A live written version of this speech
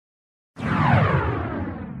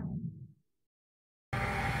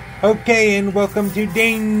Okay, and welcome to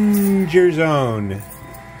Danger Zone.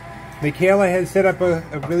 Michaela has set up a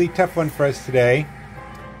really tough one for us today.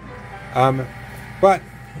 But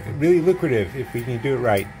really lucrative if we can do it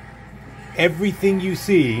right. Everything you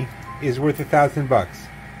see is worth $1,000.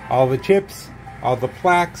 All the chips, all the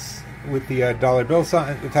plaques with the dollar bill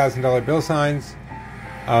sign, the $1,000 bill signs,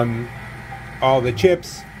 all the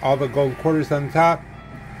chips, all the gold quarters on the top.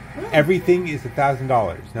 Everything is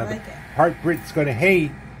 $1,000. Now the part Britt's going to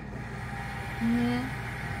hate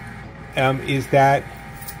is that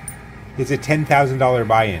it's a $10,000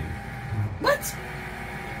 buy-in. What?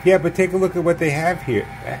 Yeah, but take a look at what they have here,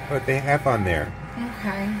 what they have on there.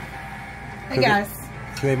 Okay. I guess.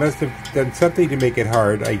 So they must have done something to make it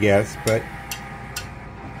hard, I guess, but...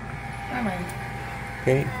 Alright.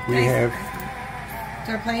 Okay, we have...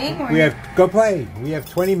 Start playing? Or? We have... Go play! We have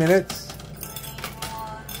 20 minutes.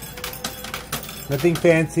 Nothing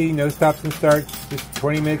fancy, no stops and starts, just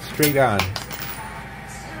 20 minutes straight on.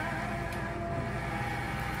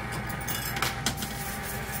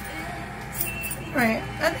 Alright,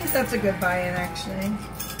 I think that's a good buy-in, actually.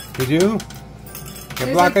 You do?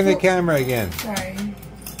 You're blocking the camera again. Sorry.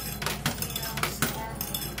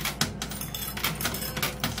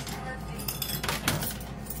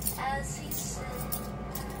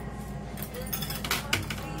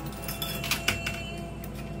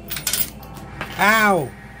 Ow!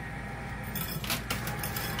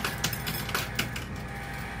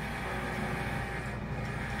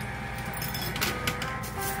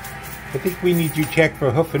 I think we need you check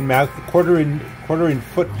for hoof and mouth, quarter and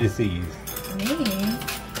foot disease. Me?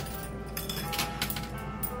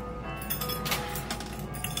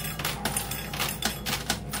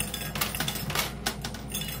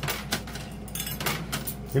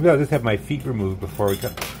 Maybe I'll just have my feet removed before we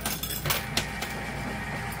go.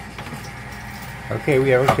 Okay, we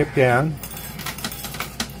have our chip down.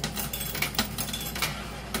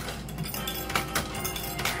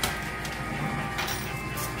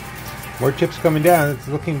 More chips coming down. It's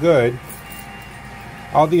looking good.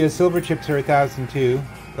 All the silver chips are 1,002.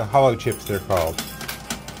 The hollow chips, they're called.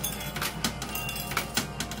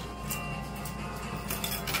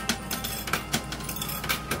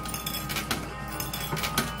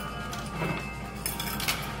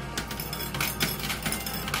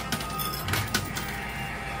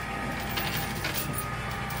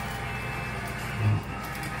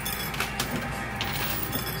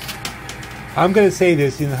 I'm going to say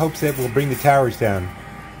this in the hopes that we'll bring the towers down.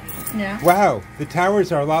 Yeah. Wow, the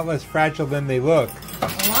towers are a lot less fragile than they look. A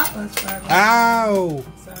lot less fragile. Ow!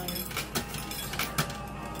 Sorry.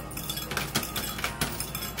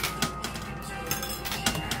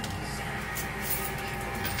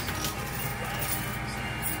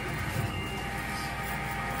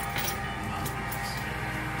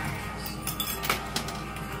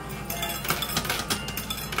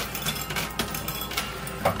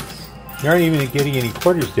 You aren't even getting any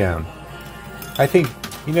quarters down. I think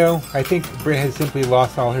Britt has simply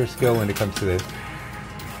lost all her skill when it comes to this.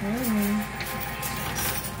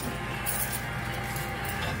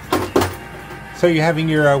 So you're having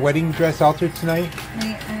your wedding dress altered tonight?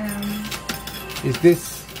 I am. Is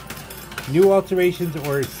this new alterations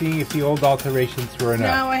or seeing if the old alterations were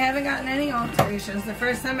enough? No, I haven't gotten any alterations. The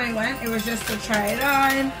first time I went, it was just to try it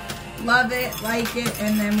on, love it, like it,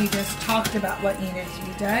 and then we just talked about what needed to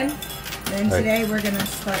be done. Then today we're going to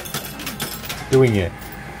start doing it.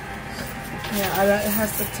 Yeah, it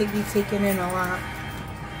has to be taken in a lot.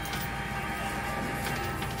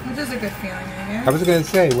 Which is a good feeling, I guess. I was going to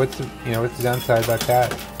say, what's the downside about that?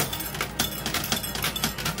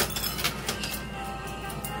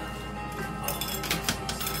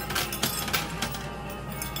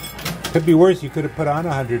 Could be worse. You could have put on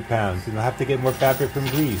 100 pounds, and you'll have to get more fabric from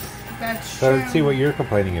Greece. That's so true. Let's see what you're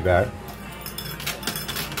complaining about.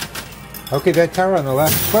 Okay, that tower on the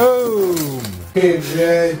left. Boom! Okay,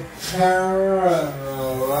 that tower on the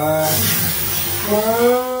left.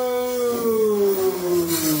 Boom!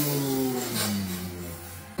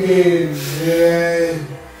 Okay, that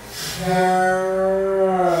tower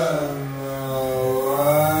on the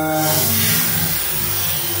left.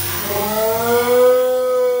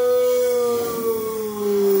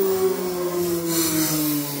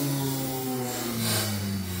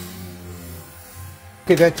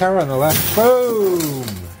 Okay, that tower on the left. Boom!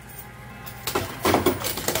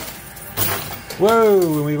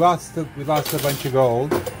 Whoa! And we lost a bunch of gold,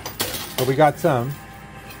 but we got some.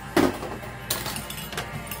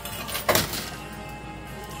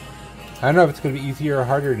 I don't know if it's going to be easier or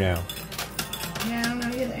harder now. Yeah, I don't know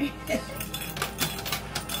either.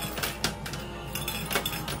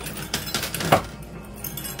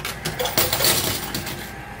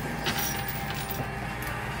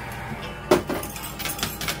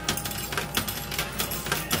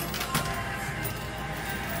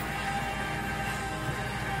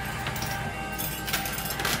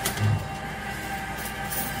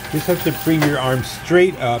 Just have to bring your arm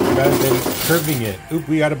straight up rather than curving it. Oop,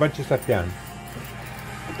 we got a bunch of stuff down.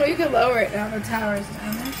 Well, you could lower it down. The tower's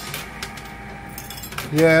down there.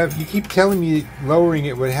 Yeah, you keep telling me lowering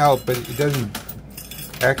it would help, but it doesn't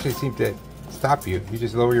actually seem to stop you. You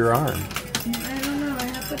just lower your arm. I don't know. I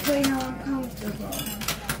have to play how I'm comfortable.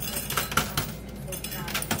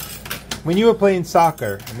 When you were playing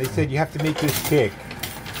soccer and they said you have to make this kick,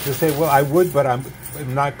 you'll say, well, I would, but I'm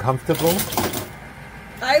not comfortable.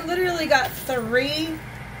 I literally got 3,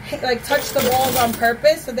 like, touched the balls on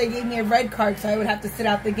purpose, so they gave me a red card, so I would have to sit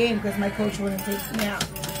out the game because my coach wouldn't take me out.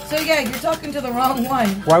 So, yeah, you're talking to the wrong one.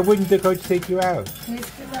 Why wouldn't the coach take you out?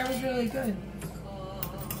 It's because I was really good.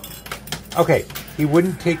 Okay, he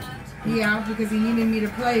wouldn't take... Yeah, because he needed me to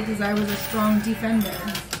play because I was a strong defender.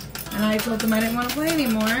 And I told him I didn't want to play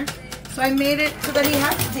anymore. So I made it so that he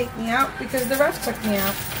had to take me out because the ref took me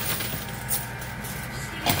out.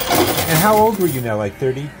 And how old were you now? Like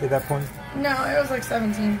 30 at that point? No, I was like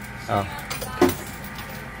 17. Oh.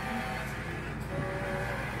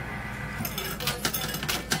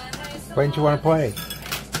 Why didn't you want to play?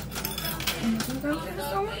 Sometimes I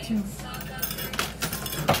just don't want to.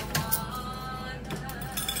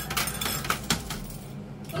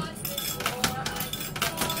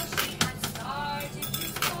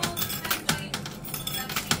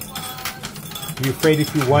 Are you afraid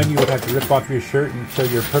if you won you would have to rip off your shirt and show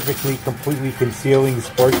your perfectly, completely concealing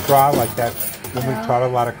sports bra like that woman taught a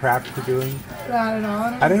lot of crap for doing? Not at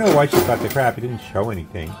all. I don't know why she thought the crap. It didn't show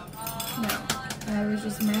anything. No. I was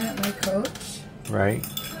just mad at my coach. Right?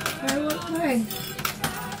 I won't play.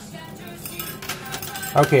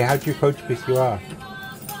 Okay, how'd your coach piss you off?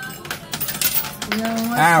 You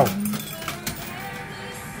know, Ow!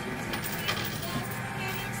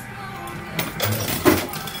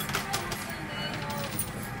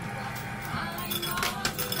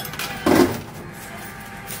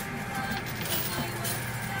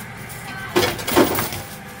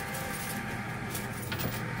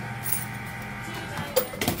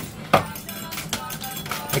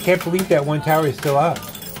 I can't believe that one tower is still up.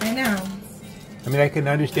 I know. I mean, I can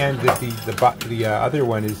understand that the other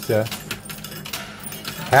one is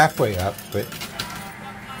halfway up, but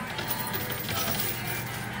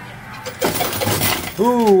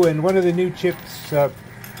ooh, and one of the new chips, well,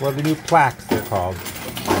 the new plaques they're called.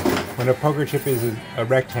 When a poker chip is a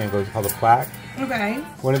rectangle, it's called a plaque. Okay.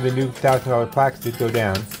 One of the new $1,000 plaques did go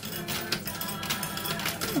down,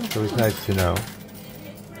 so it was nice to know.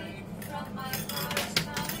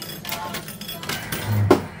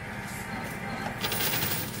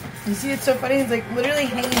 You see, it's so funny. It's like literally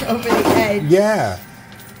hanging over the edge. Yeah.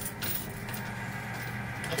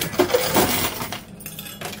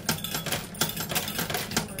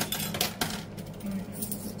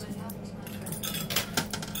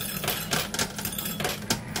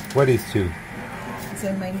 What is 2?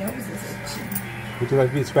 So my nose is itchy. Would you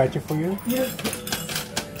like me to scratch it for you? Yes.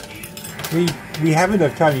 We have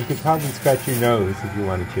enough time. You could probably scratch your nose if you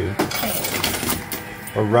wanted to.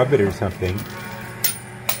 Or rub it or something.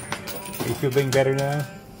 You feeling better now?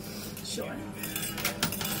 Sure.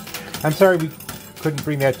 I'm sorry we couldn't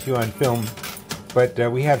bring that to you on film, but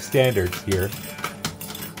we have standards here.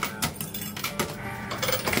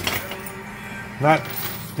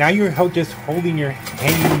 Now you're just hanging your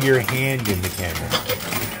hand in the camera.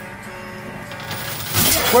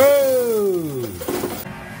 Whoa!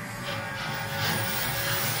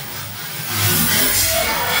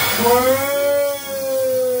 Whoa!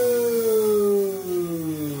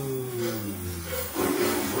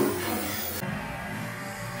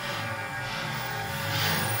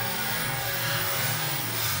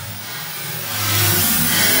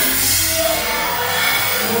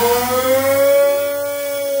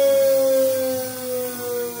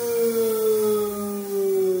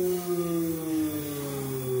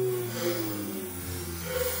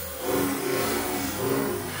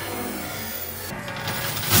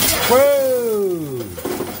 Whoa!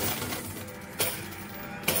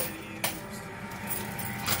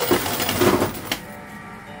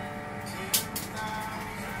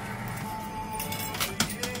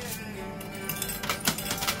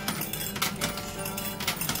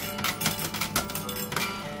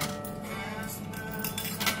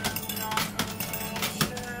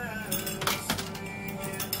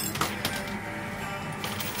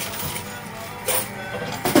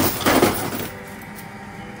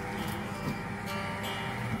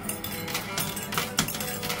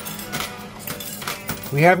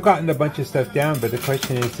 We have gotten a bunch of stuff down, but the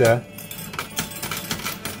question is,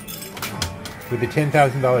 with the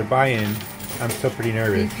 $10,000 buy-in, I'm still pretty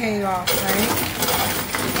nervous. You pay off, right?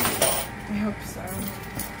 I hope so.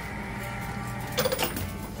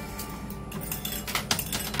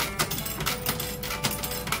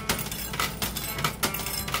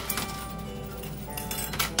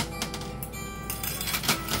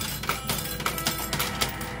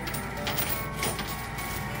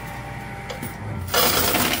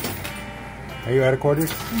 Are you out of quarters?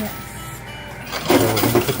 Yes. So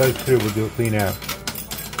when we put those through, we'll do a clean out.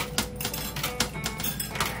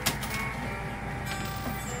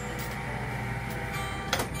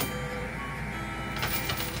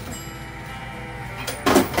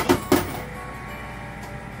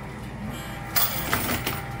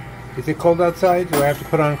 Is it cold outside? Do I have to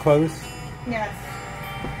put on clothes? Yes.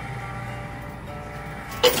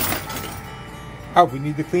 Oh, we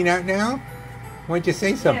need to clean out now? Why don't you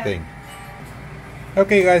say something? Yeah.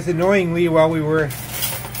 Okay, guys, annoyingly, while we were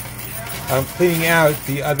cleaning out,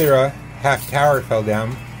 the other half tower fell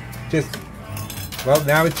down. Well,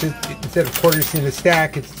 now it's just, instead of quarters in a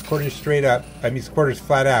stack, it's quarters straight up. I mean, it's quarters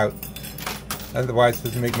flat out. Otherwise, it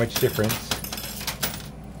doesn't make much difference.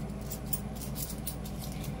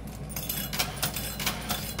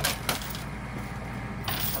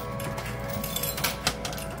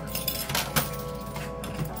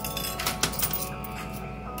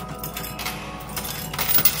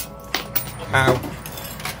 Ow.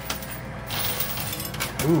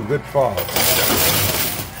 Ooh, good fall.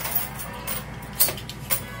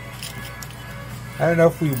 I don't know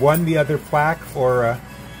if we won the other plaque or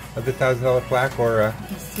of the $1,000 plaque or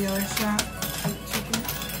the sealer shop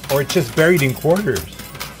chicken. Or it's just buried in quarters.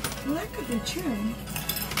 Well, that could be true.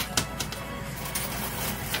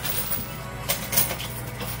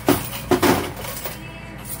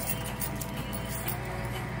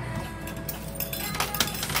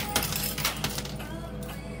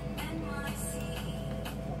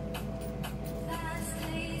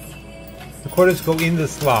 The quarters go in the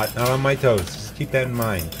slot, not on my toes. Just keep that in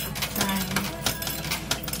mind.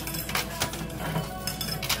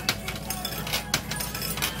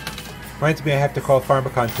 Reminds me I have to call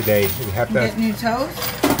Pharmacon today. We have to get new toes?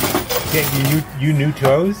 Get you new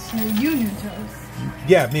toes? No, you new toes.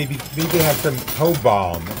 Yeah, maybe they have some toe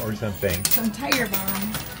balm or something. Some tiger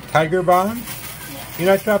balm. Tiger balm? Yeah.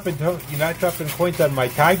 You're not dropping coins on my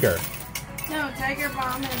tiger. No, tiger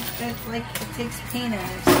balm it's like it takes pain out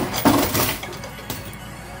of it.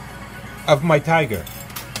 Of my tiger?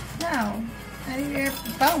 No, out of your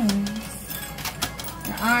bones.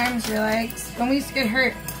 Your arms, your legs. When we used to get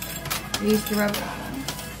hurt, we used to rub it on them.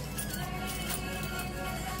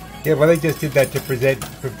 Yeah, well, they just did that to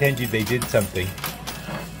pretend they did something.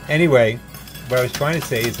 Anyway, what I was trying to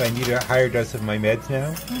say is I need a higher dose of my meds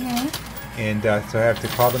now. Mm-hmm. And so I have to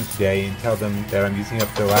call them today and tell them that I'm using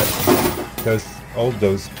up the last old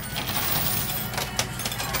dose.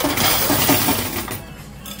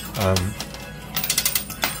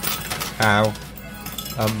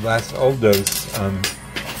 Last old dose. Ow.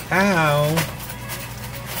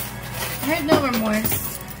 I had no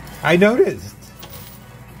remorse. I noticed.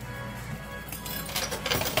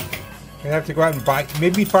 I have to go out and buy.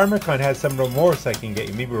 Maybe Pharmacon has some remorse I can get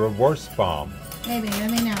you. Maybe remorse balm. Maybe.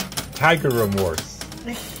 Let me know. Tiger remorse.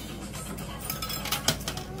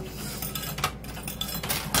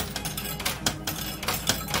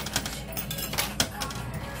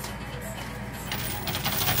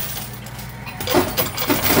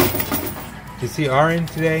 Did you see Aaron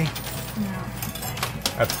today? No.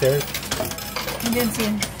 Upstairs? I didn't see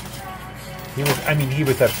him. He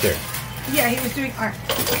was upstairs. Yeah, he was doing art.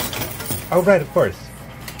 Oh, right, of course.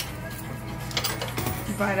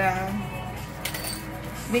 But,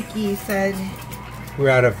 Vicky said... We're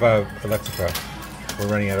out of Alexa. We're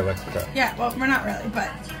running out of Alexa. Yeah, well, we're not really,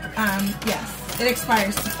 but, yes. It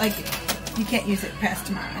expires, like, you can't use it past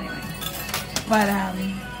tomorrow anyway. But, I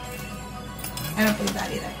don't believe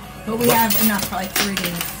that either. But we have enough for, like, 3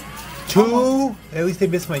 days. 2? Almost. At least I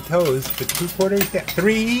missed my toes, but 2 quarters?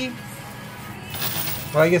 3?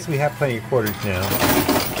 Well, I guess we have plenty of quarters now.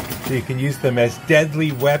 So you can use them as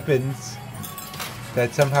deadly weapons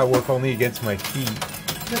that somehow work only against my feet.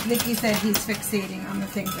 But Vicky said he's fixating on the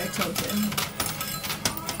things I told him.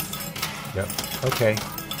 Yep, okay.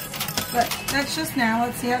 But that's just now.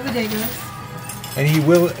 Let's see how the day goes. And he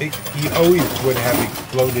always would have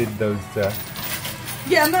exploded those,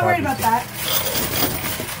 yeah, I'm not worried about that.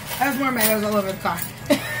 I was more mad I was all over the car.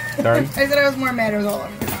 Sorry? I said I was more mad I was all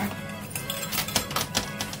over the car.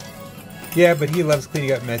 Yeah, but he loves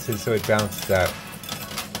cleaning up messes, so it balances out.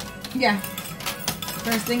 Yeah.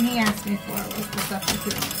 First thing he asked me for was the stuff to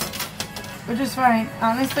clean. Which is fine.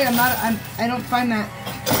 Honestly, I don't find that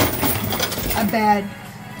a bad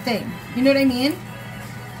thing. You know what I mean?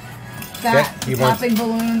 Popping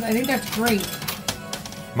balloons. I think that's great.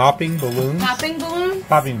 Mopping balloons? Popping balloons?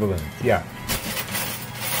 Popping balloons, yeah.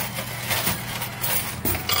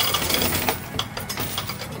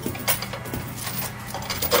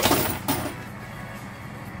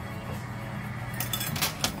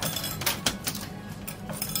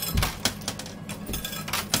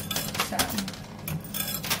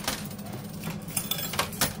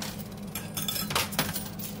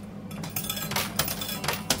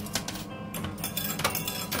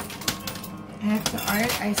 And after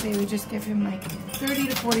art, I say we just give him like 30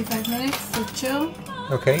 to 45 minutes to chill.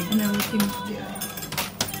 Okay. And then we can do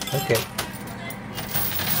it. Okay.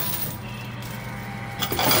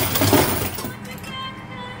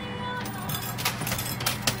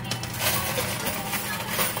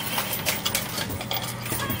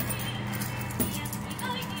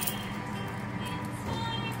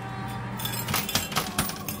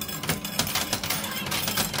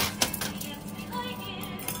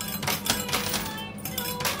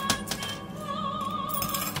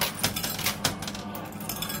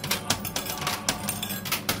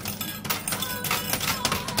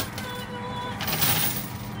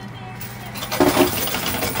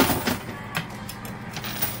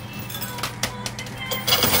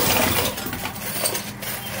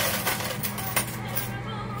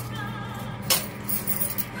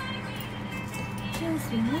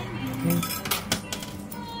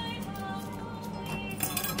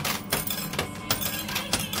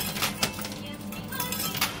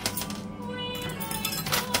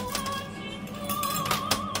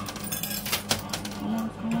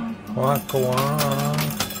 Quack, quack.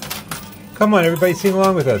 Come on, everybody sing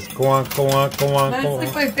along with us. Quack, quack, quack,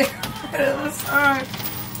 That's like my favorite part of the song.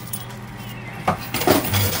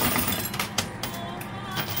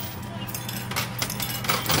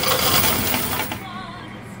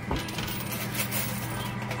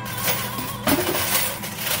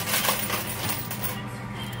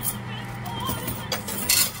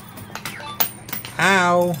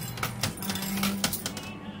 Ow!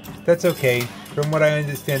 That's okay. From what I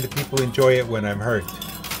understand, the people enjoy it when I'm hurt.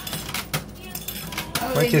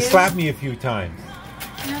 Oh, Why don't you slap me a few times?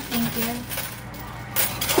 No, thank you.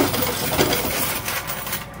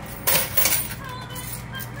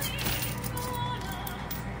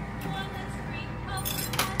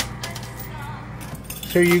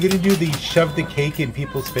 So are you going to do the shove the cake in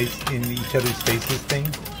people's face, in each other's faces thing?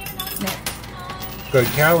 No. Good.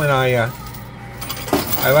 Carol and I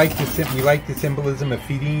like we like the symbolism of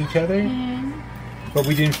feeding each other, but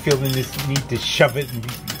we didn't feel the need to shove it in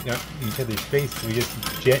each other's face. We just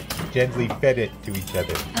gently fed it to each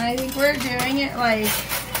other. I think we're doing it like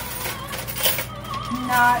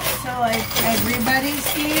not so like everybody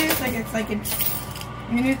sees. Like it's like the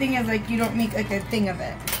new thing is like you don't make like a thing of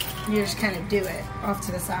it. You just kind of do it off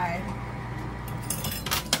to the side.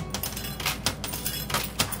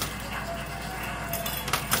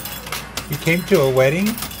 You came to a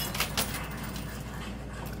wedding?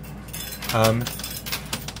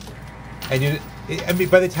 And you, I mean,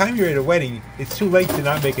 by the time you're at a wedding, it's too late to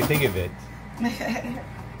not make a thing of it.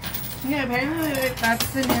 Yeah, apparently like, that's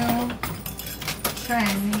the new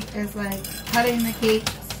trend, is like cutting the cake,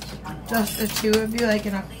 just the two of you, like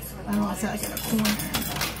in a, I don't want to say like in a corner.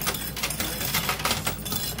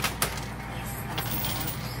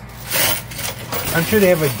 I'm sure they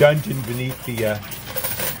have a dungeon beneath the,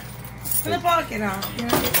 The pocket out, you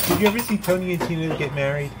know? Did you ever see Tony and Tina get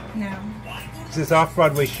married? No. It's this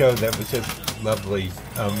off-Broadway show that was just lovely.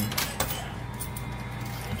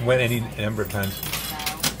 Went any number of times.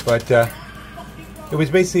 But it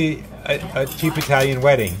was basically a cheap Italian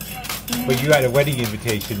wedding. But you got a wedding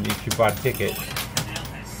invitation if you bought a ticket.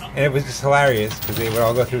 And it was just hilarious because they would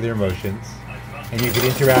all go through their emotions. And you could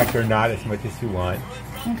interact or not as much as you want.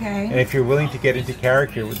 Okay. And if you're willing to get into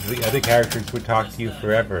character, the other characters would talk to you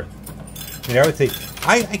forever. And I would say,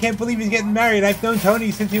 I can't believe he's getting married. I've known Tony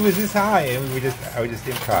since he was this high. And I would just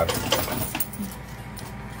improv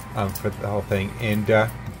for the whole thing. And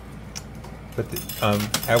but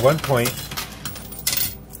at one point,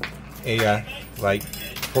 a like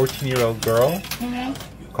 14-year-old girl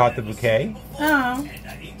caught the bouquet. Oh.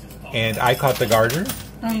 And I caught the garter.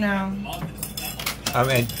 Oh no.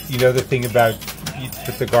 And you know the thing about you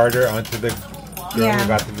put the garter onto the girl who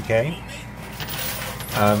got the bouquet.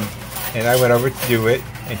 And I went over to do it,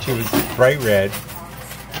 and she was bright red.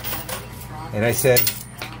 And I said,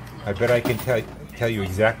 I bet I can tell you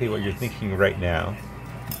exactly what you're thinking right now.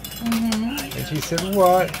 And she said,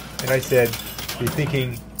 what? And I said, you're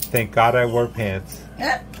thinking, thank God I wore pants.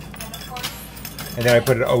 And then I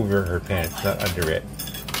put it over her pants, not under it.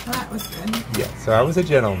 Well, that was good. Yeah, so I was a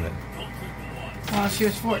gentleman. Well, she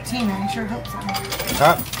was 14, I sure hope so.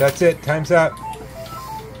 That's it. Time's up.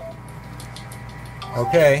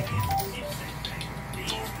 Okay.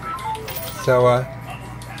 So,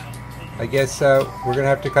 I guess we're going to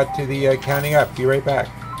have to cut to the counting up. Be right back.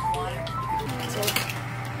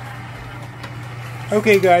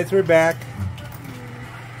 Okay, guys, we're back.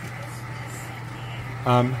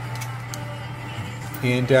 And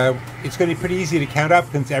it's going to be pretty easy to count up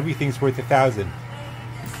since everything's worth 1,000.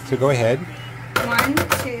 So go ahead. 1,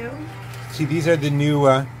 2. See, these are the new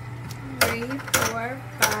 3, 4,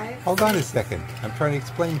 5. Hold on a second. I'm trying to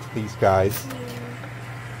explain to these guys.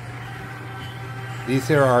 These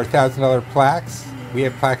are our $1,000 plaques. We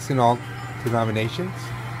have plaques in all denominations.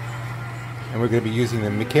 And we're going to be using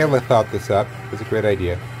them. Michaela thought this up. It was a great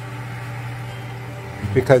idea.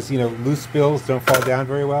 Because, you know, loose bills don't fall down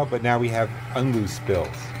very well, but now we have unloose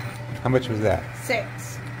bills. How much was that?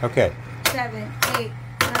 6. Okay. 7, 8,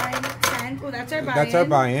 9, 10. Oh, that's our buy-in. That's our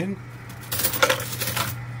buy-in.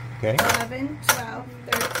 Okay. 11, 12,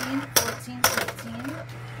 13, 14, 15,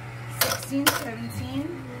 16,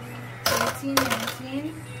 17, 18,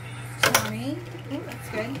 19, 20. Oh, that's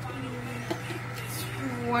good.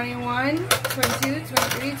 21, 22,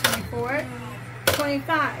 23, 24,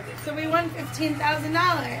 25. So we won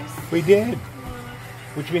 $15,000. We did.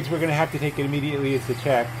 Which means we're going to have to take it immediately as a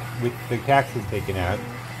check with the taxes taken out.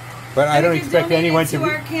 But I don't expect anyone to...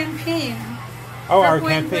 our campaign. Oh, our Coin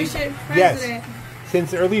campaign. Push It Yes. President.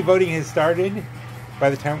 Since early voting has started,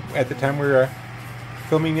 at the time we're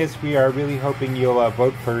filming this, we are really hoping you'll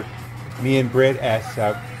vote for me and Britt as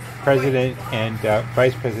president and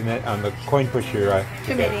vice president on the Coin Pusher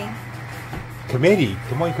Committee.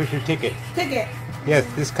 Coin Pusher ticket. Ticket. Yes,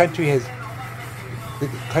 the country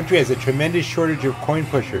has a tremendous shortage of coin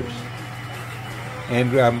pushers,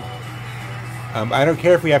 and I don't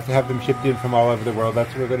care if we have to have them shipped in from all over the world. That's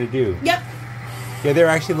what we're going to do. Yep. Yeah, they're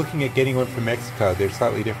actually looking at getting one from Mexico. They're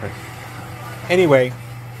slightly different. Anyway,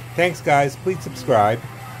 thanks, guys. Please subscribe.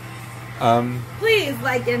 Please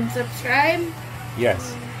like and subscribe.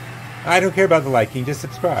 Yes. I don't care about the liking. Just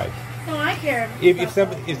subscribe. No, I care. If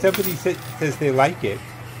somebody says they like it,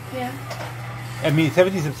 Yeah. I mean, if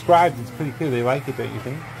somebody subscribes, it's pretty clear they like it, don't you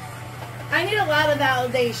think? I need a lot of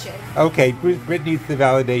validation. Okay, Britt needs the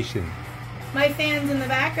validation. My fans in the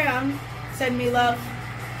background send me love.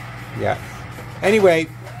 Yes. Anyway,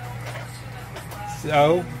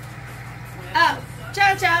 so... Oh,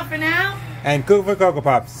 ciao ciao for now. And cook for Cocoa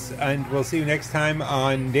Pops. And we'll see you next time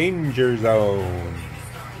on Danger Zone.